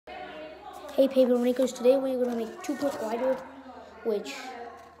Hey Paper Makers, today we're going to make two-point glider, which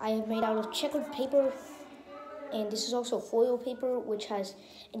I have made out of checkered paper, and this is also foil paper, which has,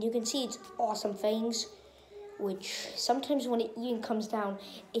 and you can see it's awesome fangs, which sometimes when it even comes down,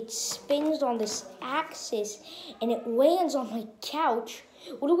 it spins on this axis, and it lands on my couch,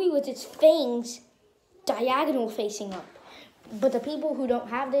 literally with its fangs diagonal facing up. But the people who don't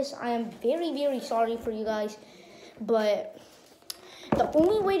have this, I am very, very sorry for you guys, but the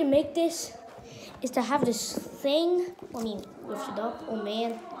only way to make this is to have this thing. Let me lift it up. Oh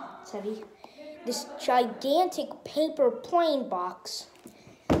man, it's heavy. This gigantic paper plane box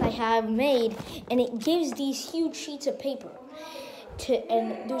I have made, and it gives these huge sheets of paper.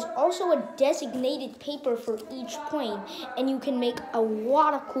 And there's also a designated paper for each plane, and you can make a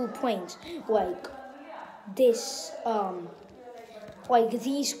lot of cool planes, like this, like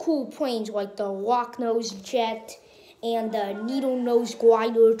these cool planes, like the Lock Nose Jet and the Needle Nose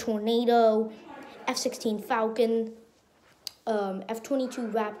Glider Tornado, F-16 Falcon,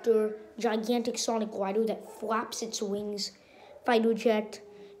 F-22 Raptor, gigantic sonic glider that flaps its wings, fighter jet,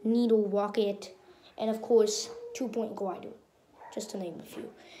 needle rocket, and of course, two-point glider, just to name a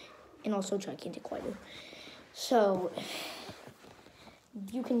few, and also gigantic glider. So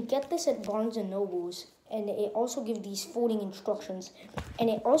you can get this at Barnes & Nobles, and it also gives these folding instructions, and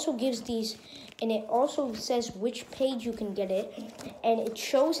it also gives these, and it also says which page you can get it, and it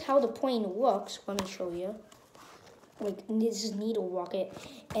shows how the plane looks. Let me show you. Like, this is needle rocket,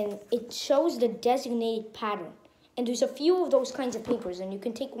 and it shows the designated pattern. And there's a few of those kinds of papers, and you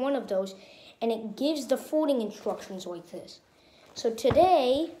can take one of those, and it gives the folding instructions like this. So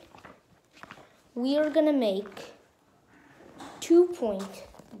today, we are gonna make two-point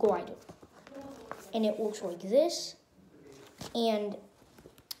glider, and it looks like this. And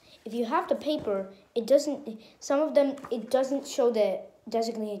if you have the paper, it doesn't, some of them, it doesn't show the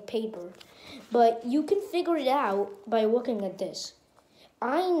designated paper, but you can figure it out by looking at this.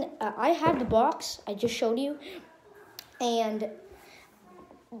 I have the box I just showed you, and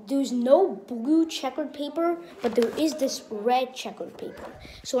there's no blue checkered paper, but there is this red checkered paper.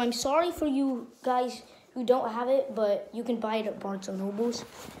 So I'm sorry for you guys who don't have it, but you can buy it at Barnes & Nobles.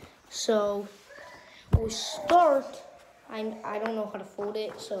 So we'll start. I don't know how to fold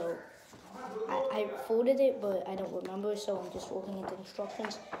it, so I folded it, but I don't remember, so I'm just looking at the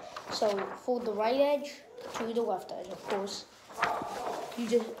instructions. So fold the right edge to the left edge, of course.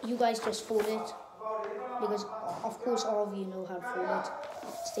 You guys just fold it, because of course all of you know how to fold it.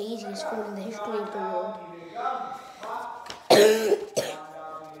 It's the easiest fold in the history of the world.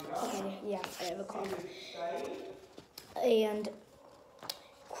 Okay, yeah, I have a cough. And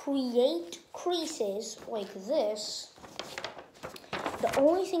create creases like this. The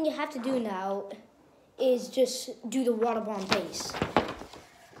only thing you have to do now is just do the water bomb base.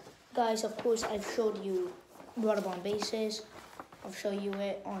 Guys, of course, I've showed you water bomb bases. I'll show you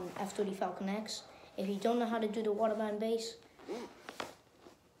it on F-30 Falcon X. If you don't know how to do the water bomb base,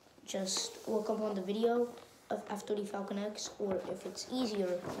 just look up on the video of F-30 Falcon X, or if it's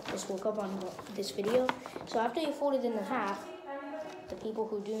easier, just look up on this video. So after you fold it in half, the people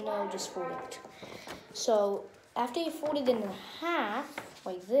who do know, just fold it. So after you fold it in half,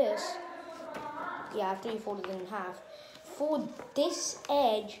 like this, after you fold it in half, fold this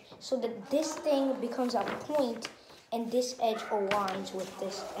edge so that this thing becomes a point and this edge aligns with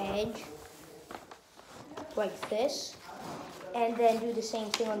this edge, like this. And then do the same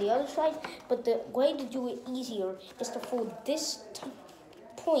thing on the other side. But the way to do it easier is to fold this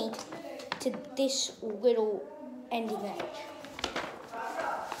point to this little ending edge.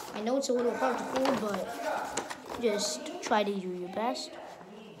 I know it's a little hard to fold, but just try to do your best.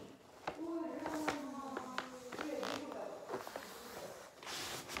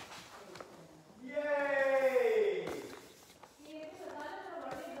 Yay!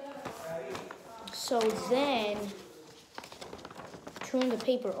 So then turn the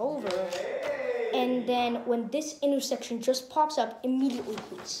paper over, and then when this intersection just pops up, immediately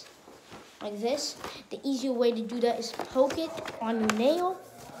please. Like this. The easier way to do that is poke it on your nail,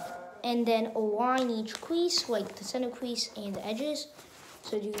 and then align each crease, like the center crease and the edges.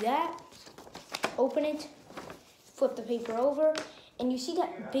 So do that, open it, flip the paper over, and you see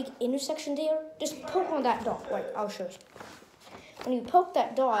that big intersection there? Just poke on that dot, right, I'll show you. When you poke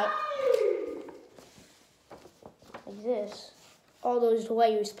that dot, like this, all those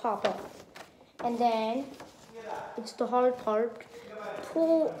layers pop up. And then, it's the hard part,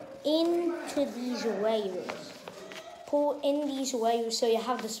 pull into these layers. Pull in these layers so you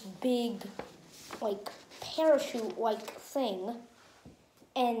have this big, like, parachute-like thing,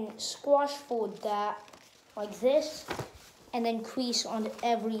 and squash fold that like this, and then crease on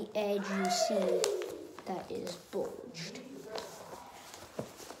every edge you see that is bulged.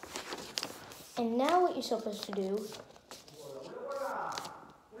 And now what you're supposed to do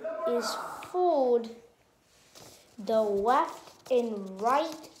is fold the left and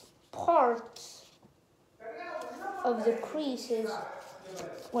right parts of the creases.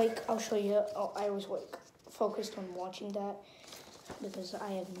 Like, I'll show you. Oh, I was like focused on watching that because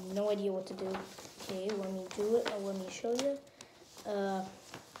I have no idea what to do. Okay, let me do it, or let me show you.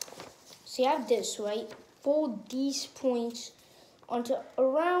 So you have this, right? Fold these points onto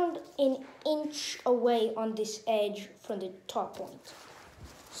around an inch away on this edge from the top point.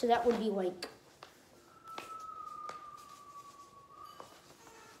 So that would be like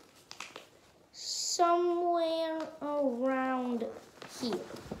somewhere around here.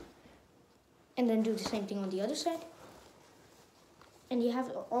 And then do the same thing on the other side. And you have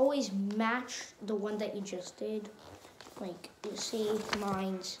to always match the one that you just did. Like, you see,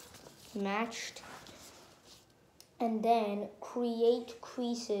 mine's matched. And then create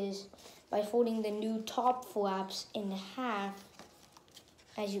creases by folding the new top flaps in half,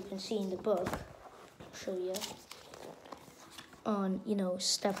 as you can see in the book. I'll show you. On,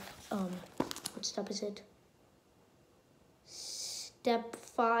 step, what step is it? Step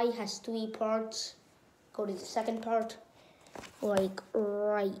 5 has 3 parts. Go to the second part, like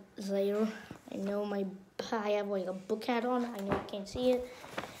right there. I know I have like a book hat on. I know you can't see it,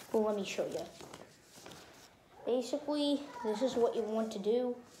 but let me show you. Basically, this is what you want to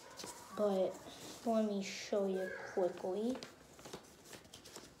do, but let me show you quickly.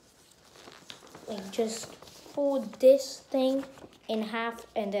 Like, just fold this thing in half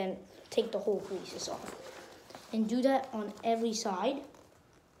and then take the whole creases off. And do that on every side.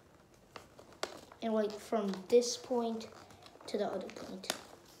 And like from this point to the other point.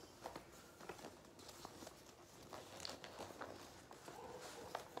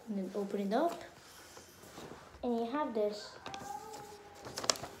 And then open it up. And you have this.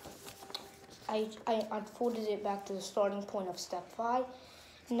 I folded it back to the starting point of step 5.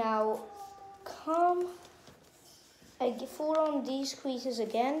 Now, I fold on these creases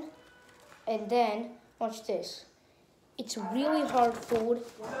again. And then, watch this. It's really hard fold.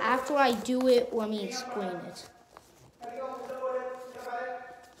 After I do it, let me explain it.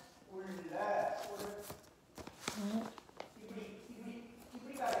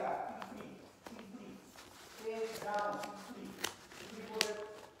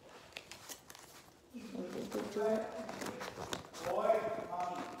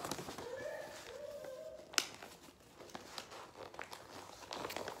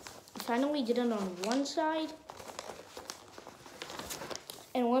 Finally did it on one side.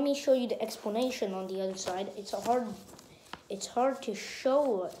 And let me show you the explanation on the other side. It's hard to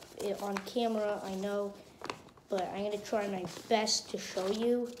show it on camera, I know, but I'm gonna try my best to show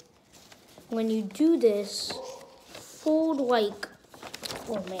you. When you do this, fold like,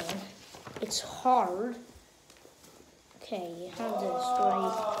 oh man, it's hard. Okay, you have this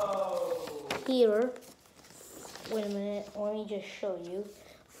right here. Wait a minute, let me just show you.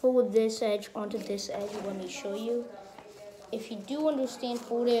 Fold this edge onto this edge, let me show you. If you do understand,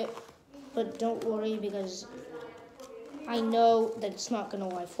 fold it, but don't worry because I know that it's not gonna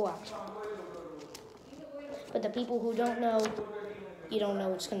lie flat. But the people who don't know, you don't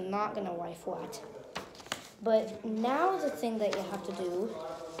know it's not gonna lie flat. But now the thing that you have to do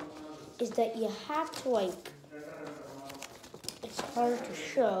is that you have to it's hard to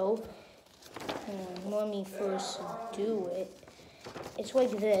show. Let me first do it. It's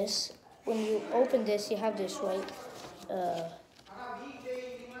like this. When you open this, you have this, right? How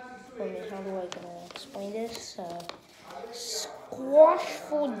do I gonna explain this? Squash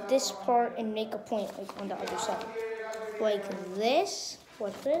fold this part and make a point like on the other side. Like this.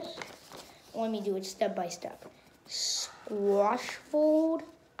 What's this? Let me do it step by step. Squash fold,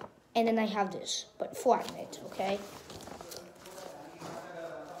 and then I have this, but flatten it, okay?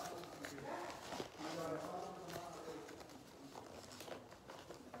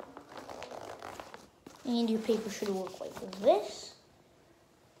 And your paper should look like this.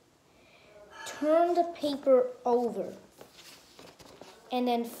 Turn the paper over. And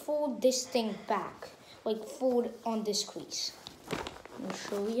then fold this thing back. Like fold on this crease. Let me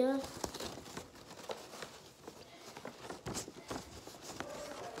show you.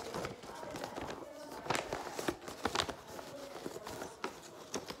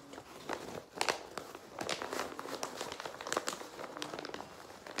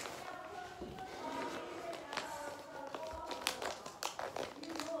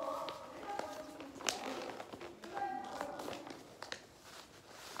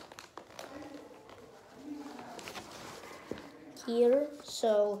 here.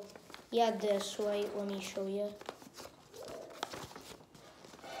 So yeah, this, right? Let me show you.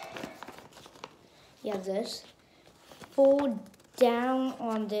 Yeah, this. Fold down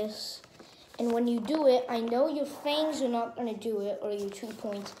on this. And when you do it, I know your fangs are not going to do it, or your 2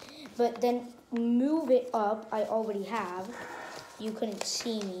 points, but then move it up. I already have. You couldn't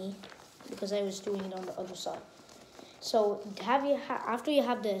see me because I was doing it on the other side. So after you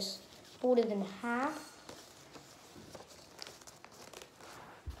have this, fold it in half.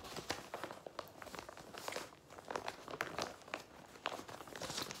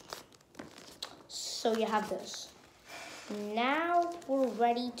 So you have this. Now we're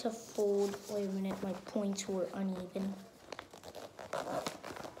ready to fold. Wait a minute, my points were uneven.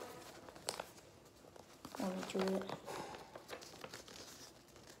 Let me do it.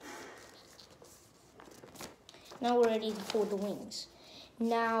 Now we're ready to fold the wings.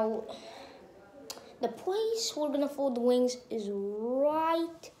 Now, the place we're gonna fold the wings is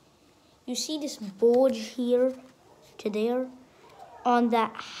right. You see this bulge here to there? On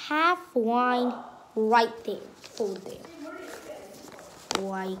that half line right there. Fold there.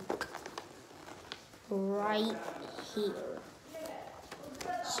 Like right here.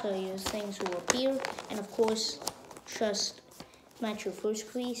 So your things will appear, and of course, just match your first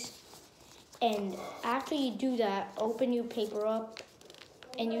crease. And after you do that, open your paper up,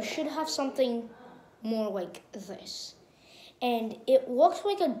 and you should have something more like this. And it looks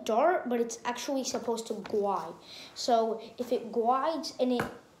like a dart, but it's actually supposed to glide. So if it glides and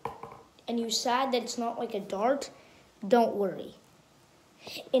you're sad that it's not like a dart, don't worry.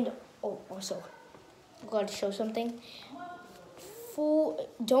 And also, I'm going to show something.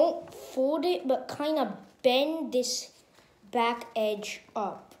 Don't fold it, but kind of bend this back edge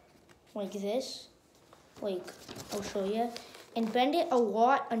up like this. Like, I'll show you. And bend it a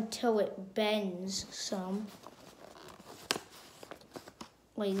lot until it bends some.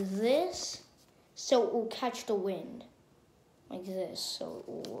 Like this. So it will catch the wind. Like this. So it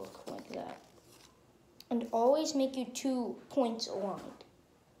will work like that. And always make your 2 points aligned.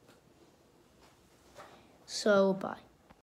 So, bye.